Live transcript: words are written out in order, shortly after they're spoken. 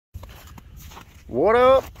What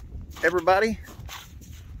up, everybody?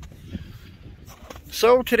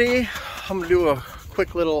 So today I'm gonna do a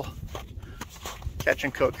quick little catch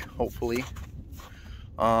and cook, hopefully.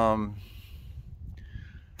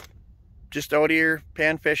 Just out here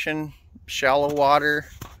pan fishing, shallow water,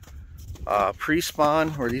 pre-spawn,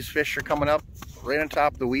 where these fish are coming up right on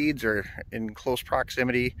top of the weeds or in close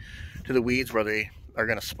proximity to the weeds where they are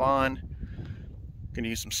gonna spawn. Gonna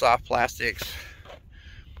use some soft plastics,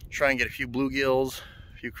 try and get a few bluegills,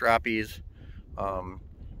 a few crappies.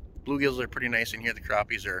 Bluegills are pretty nice in here. The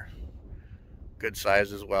crappies are good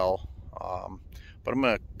size as well. But I'm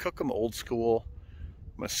gonna cook them old school.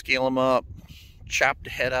 I'm gonna scale them up, chop the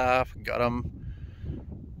head off, gut them,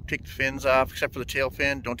 take the fins off, except for the tail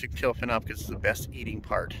fin. Don't take the tail fin off because it's the best eating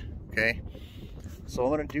part, okay? So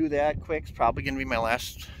I'm gonna do that quick. It's probably gonna be my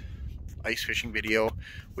last ice fishing video.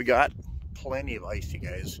 We got plenty of ice, you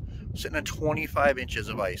guys. I'm sitting on 25 inches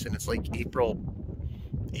of ice, and it's like April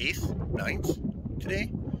 8th, 9th today.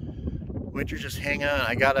 Winter's just hang on.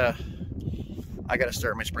 I gotta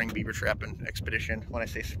start my spring beaver trapping expedition. When I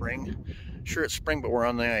say spring, sure it's spring, but we're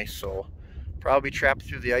on the ice, so probably trapped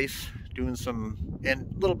through the ice, doing some, and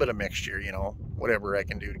a little bit of mixture, you know, whatever I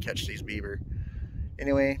can do to catch these beaver.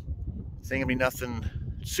 Anyway, it's ain't gonna be nothing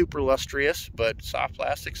super lustrous, but soft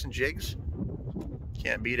plastics and jigs,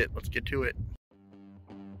 can't beat it. Let's get to it.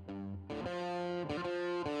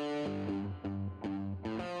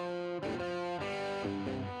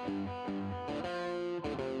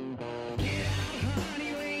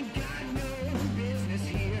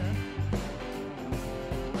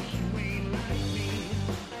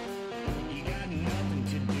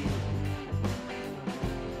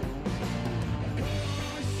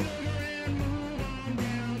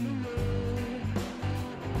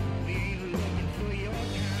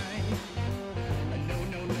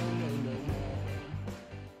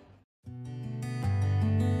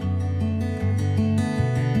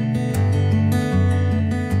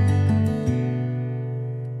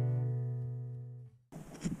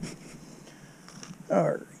 All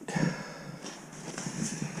right,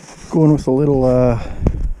 going with a little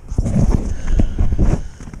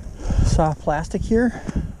soft plastic here.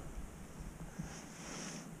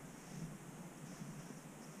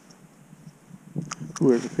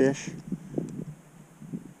 Ooh, there's a fish.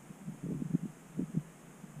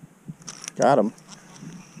 Got him.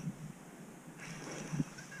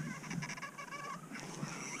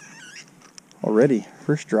 Already,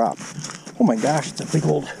 first drop. Oh my gosh, it's a big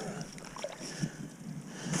old.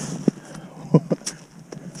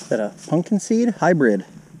 Is that a pumpkin seed? Hybrid.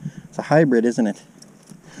 It's a hybrid, isn't it?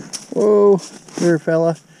 Whoa, here,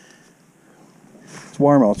 fella. It's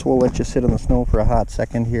warm out, so we'll let you sit in the snow for a hot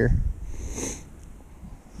second here.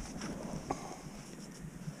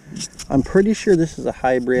 I'm pretty sure this is a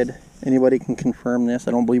hybrid. Anybody can confirm this.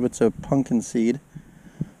 I don't believe it's a pumpkin seed.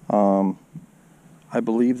 I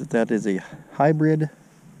believe that that is a hybrid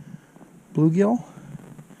bluegill,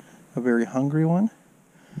 a very hungry one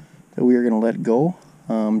that we are going to let go.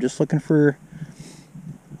 Just looking for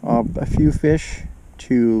a few fish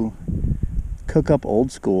to cook up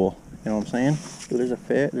old school. You know what I'm saying? So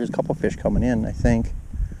there's a couple fish coming in, I think,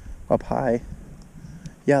 up high.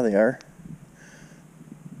 Yeah, they are.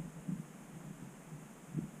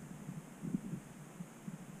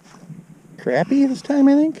 Crappie this time,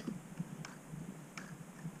 I think.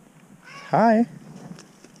 Hi.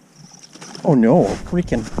 Oh no,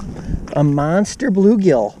 freaking a monster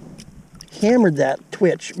bluegill. Hammered that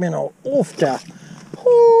twitch, minnow, oofta.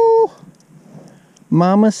 Oh,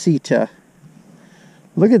 mamacita.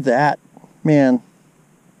 Look at that, man.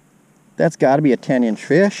 That's got to be a 10-inch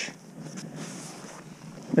fish.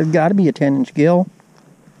 There's got to be a 10-inch gill.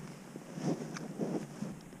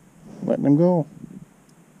 Letting him go.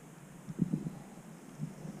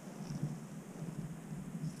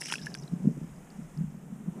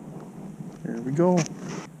 There we go.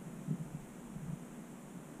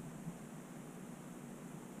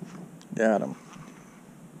 Got him.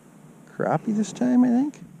 Crappie this time, I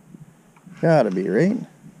think. Gotta be, right?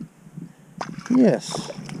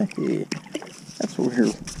 Yes. Hey, that's what we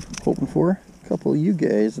were hoping for. A couple of you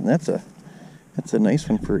guys, and that's a nice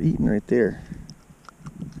one for eating right there.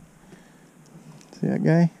 See that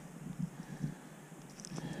guy?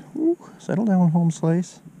 Ooh, settle down, home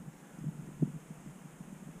slice.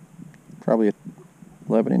 Probably a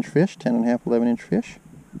 11-inch fish, 10.5, 11-inch fish.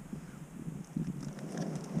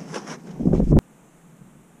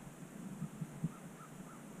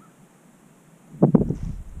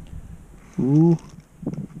 Ooh,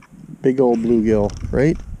 big old bluegill,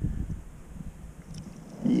 right?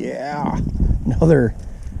 Yeah, another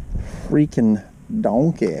freaking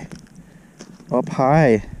donkey. up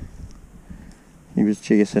high. He was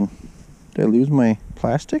chasing. Did I lose my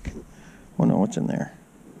plastic? Oh no, what's in there?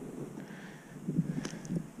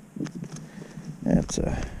 That's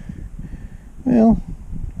a... Well,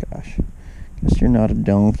 gosh. Guess you're not a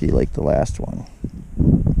donkey like the last one.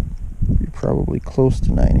 You're probably close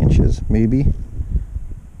to 9 inches, maybe.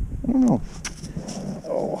 I don't know.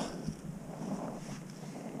 Oh.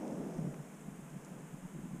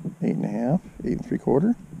 8.5, 8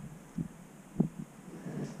 3/4.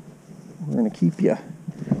 We're gonna keep you.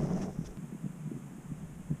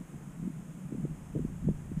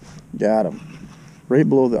 Got him. Right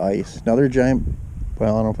below the ice. Another giant,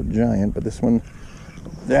 well, I don't know if it's giant, but this one,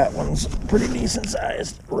 that one's pretty decent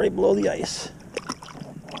sized. Right below the ice.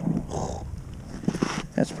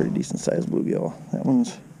 That's a pretty decent sized bluegill. That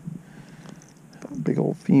one's a big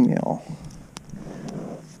old female.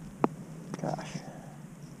 Gosh.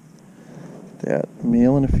 That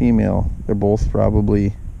male and a female, they're both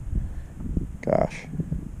probably, gosh,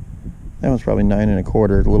 that one's probably 9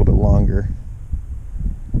 1/4, a little bit longer.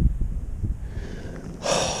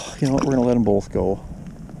 You know what, we're gonna let them both go.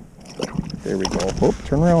 There we go. Oh,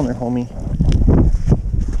 turn around there, homie.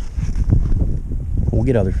 We'll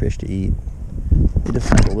get other fish to eat. They just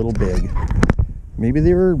seem a little big. Maybe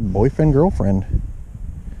they were boyfriend, girlfriend.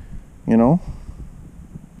 You know?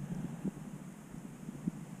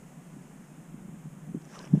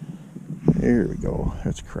 There we go.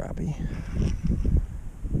 That's crappie.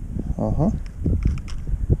 Uh-huh.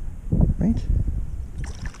 Right?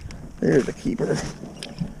 There's the keeper.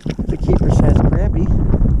 The keeper says crappie.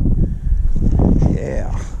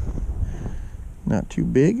 Yeah. Not too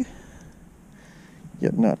big,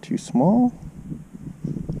 yet not too small.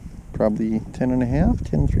 Probably 10.5,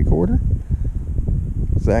 10 3/4.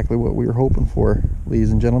 Exactly what we were hoping for,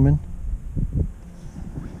 ladies and gentlemen.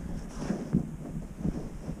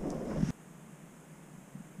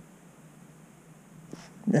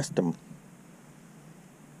 Missed him.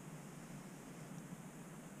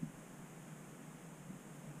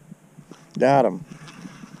 Got him.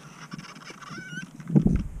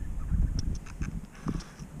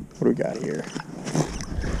 What do we got here?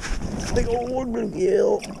 Big old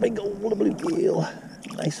bluegill. Big old bluegill.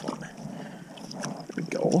 Nice one. There we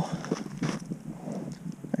go.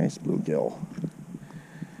 Nice bluegill.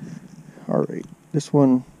 Alright, this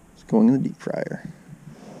one is going in the deep fryer.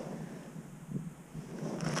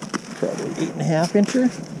 Probably 8.5 incher.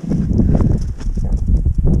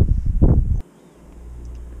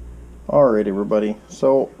 Alright everybody,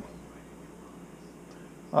 so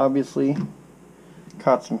obviously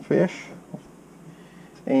caught some fish,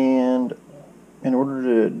 and in order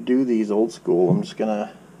to do these old school, I'm just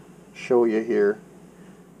gonna show you here.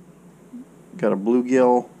 Got a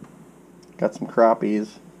bluegill, got some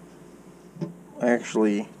crappies. I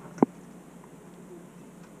actually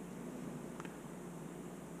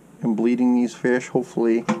am bleeding these fish.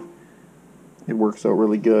 Hopefully it works out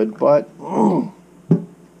really good, but you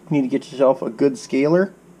need to get yourself a good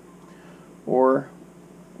scaler or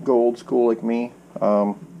go old school like me.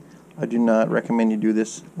 I do not recommend you do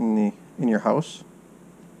this in your house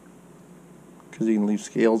because you can leave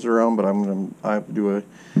scales around, but I have to do a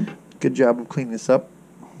good job of cleaning this up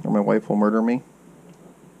or my wife will murder me.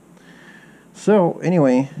 So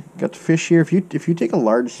anyway, got the fish here. If you take a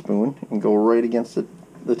large spoon and go right against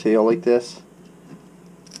the tail like this,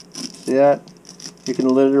 see that? You can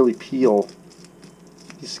literally peel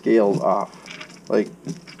these scales off. Like,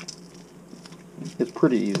 it's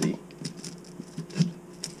pretty easy.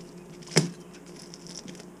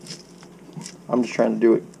 I'm just trying to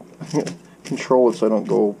do it, control it so I don't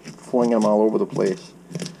go flinging them all over the place.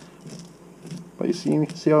 But you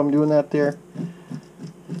see how I'm doing that there?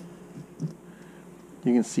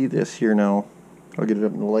 You can see this here now. I'll get it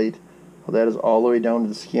up in the light. Well, that is all the way down to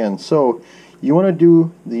the skin. So you want to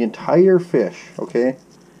do the entire fish, okay?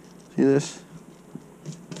 See this?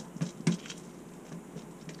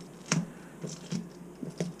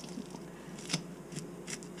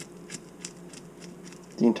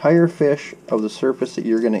 The entire fish of the surface that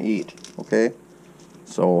you're going to eat, okay?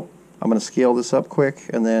 So I'm going to scale this up quick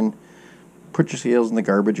and then put your scales in the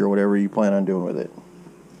garbage or whatever you plan on doing with it.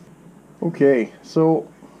 Okay, so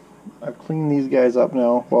I've cleaned these guys up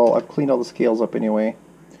now. Well, I've cleaned all the scales up anyway.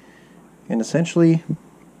 And essentially,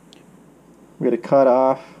 we're going to cut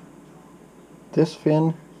off this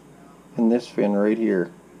fin and this fin right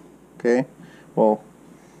here. Okay? Well,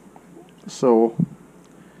 so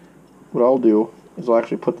what I'll do is I'll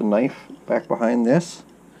actually put the knife back behind this,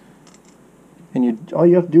 and all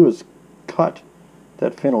you have to do is cut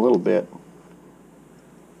that fin a little bit.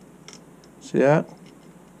 See that?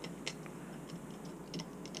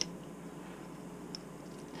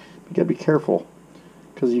 You gotta be careful,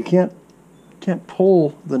 because you can't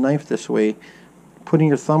pull the knife this way. Putting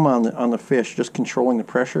your thumb on the fish, just controlling the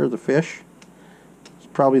pressure of the fish, is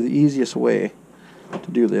probably the easiest way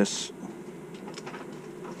to do this.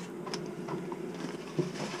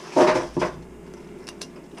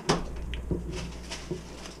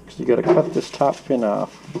 So you got to cut this top fin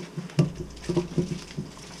off.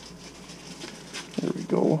 There we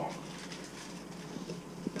go.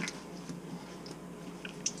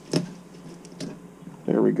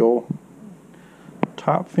 There we go.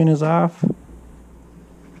 Top fin is off.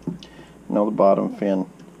 Now the bottom fin.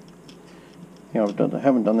 You know, I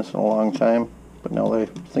haven't done this in a long time, but now that I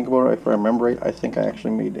think about it, if I remember right, I think I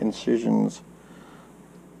actually made incisions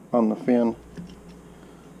on the fin.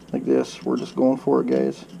 Like this. We're just going for it,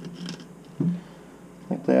 guys.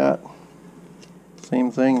 Like that.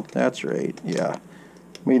 Same thing. That's right. Yeah.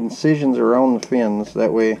 Made incisions around the fins.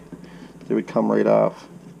 That way they would come right off.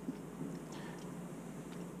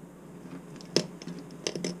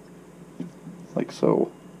 Like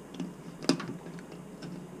so.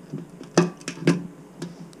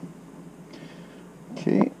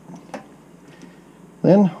 Okay.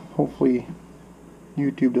 Then, hopefully,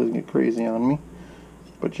 YouTube doesn't get crazy on me.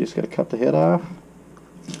 But you just got to cut the head off.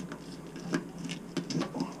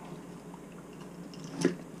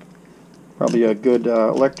 Probably a good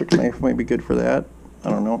electric knife might be good for that. I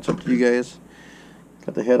don't know, it's up to you guys.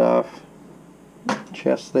 Cut the head off.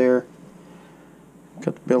 Chest there.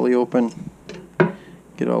 Cut the belly open.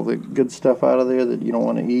 Get all the good stuff out of there that you don't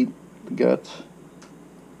want to eat. The guts.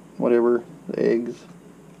 Whatever. The eggs.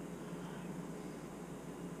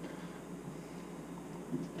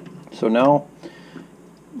 So now,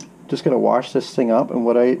 just gotta wash this thing up, and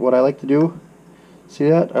what I like to do, see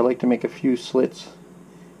that? I like to make a few slits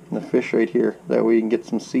in the fish right here. That way you can get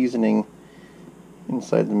some seasoning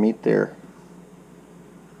inside the meat there.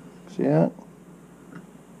 See that?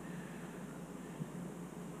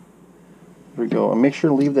 There we go. And make sure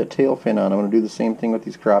to leave that tail fin on. I'm gonna do the same thing with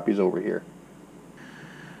these crappies over here.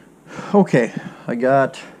 Okay, I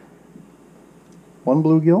got one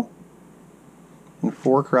bluegill and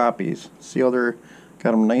 4 crappies. See how they're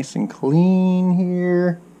got them nice and clean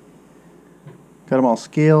here. Got them all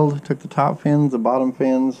scaled. Took the top fins, the bottom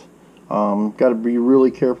fins. Got to be really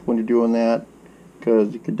careful when you're doing that,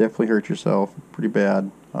 because you could definitely hurt yourself pretty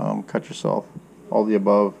bad. Cut yourself, all the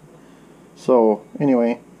above. So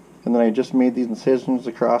anyway, and then I just made these incisions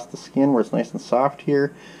across the skin where it's nice and soft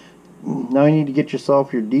here. Now you need to get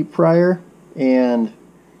yourself your deep fryer and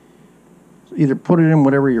either put it in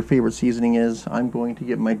whatever your favorite seasoning is. I'm going to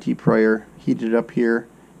get my deep fryer heated up here,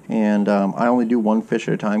 and I only do one fish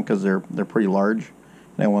at a time because they're pretty large,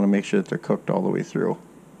 and I want to make sure that they're cooked all the way through.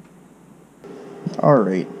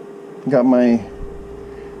 Alright, got my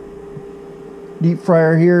deep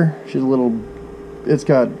fryer here. She's a little, it's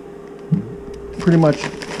got pretty much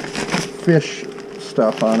fish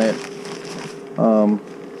stuff on it.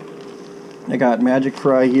 I got MaNiaC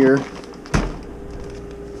fry here.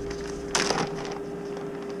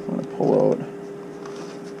 I'm going to pull out,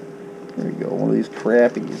 there we go, one of these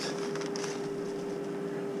crappies.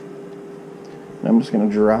 And I'm just going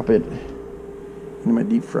to drop it into my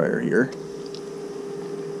deep fryer here.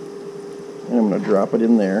 And I'm going to drop it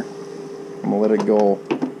in there. I'm going to let it go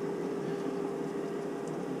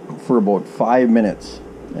for about 5 minutes.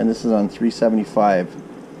 And this is on 375.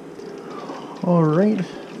 Alright,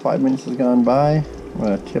 5 minutes has gone by. I'm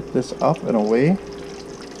going to tip this up and away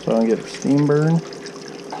so I don't get a steam burn.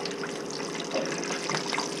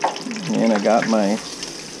 And I got my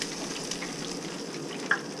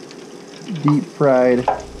deep fried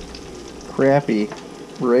crappie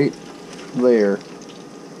right there.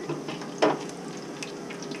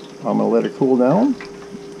 I'm going to let it cool down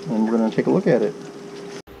and we're going to take a look at it.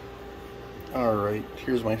 Alright,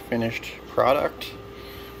 here's my finished product.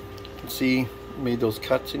 You can see, made those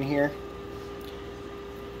cuts in here.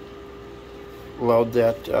 Allowed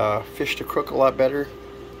that fish to cook a lot better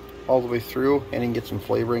all the way through, and you can get some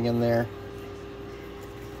flavoring in there.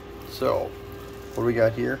 So, what do we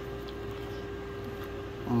got here?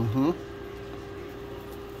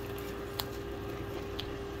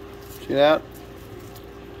 See that?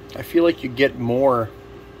 I feel like you get more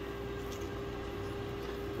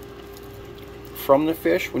from the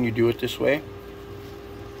fish when you do it this way.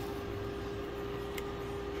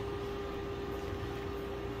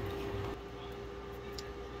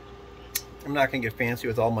 I'm not gonna get fancy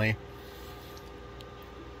with all my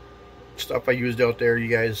stuff I used out there. You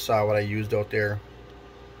guys saw what I used out there.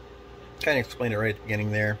 Kind of explained it right at the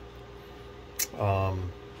beginning there.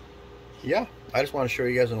 Yeah, I just want to show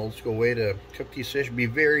you guys an old school way to cook these fish. Be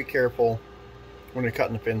very careful when you're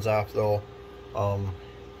cutting the fins off, though.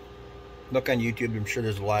 Look on YouTube. I'm sure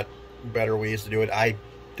there's a lot better ways to do it. I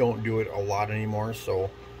don't do it a lot anymore, so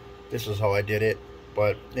this is how I did it.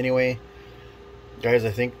 But anyway, guys,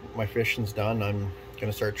 I think my fishing's done. I'm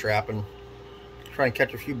gonna start trapping, try and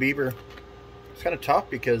catch a few beaver. It's kind of tough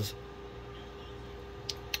because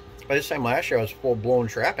by this time last year I was full-blown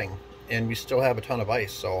trapping, and we still have a ton of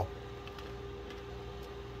ice, so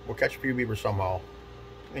we'll catch a few beaver somehow.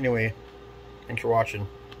 Anyway, thanks for watching.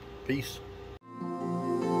 Peace.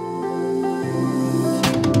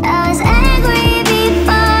 I was angry.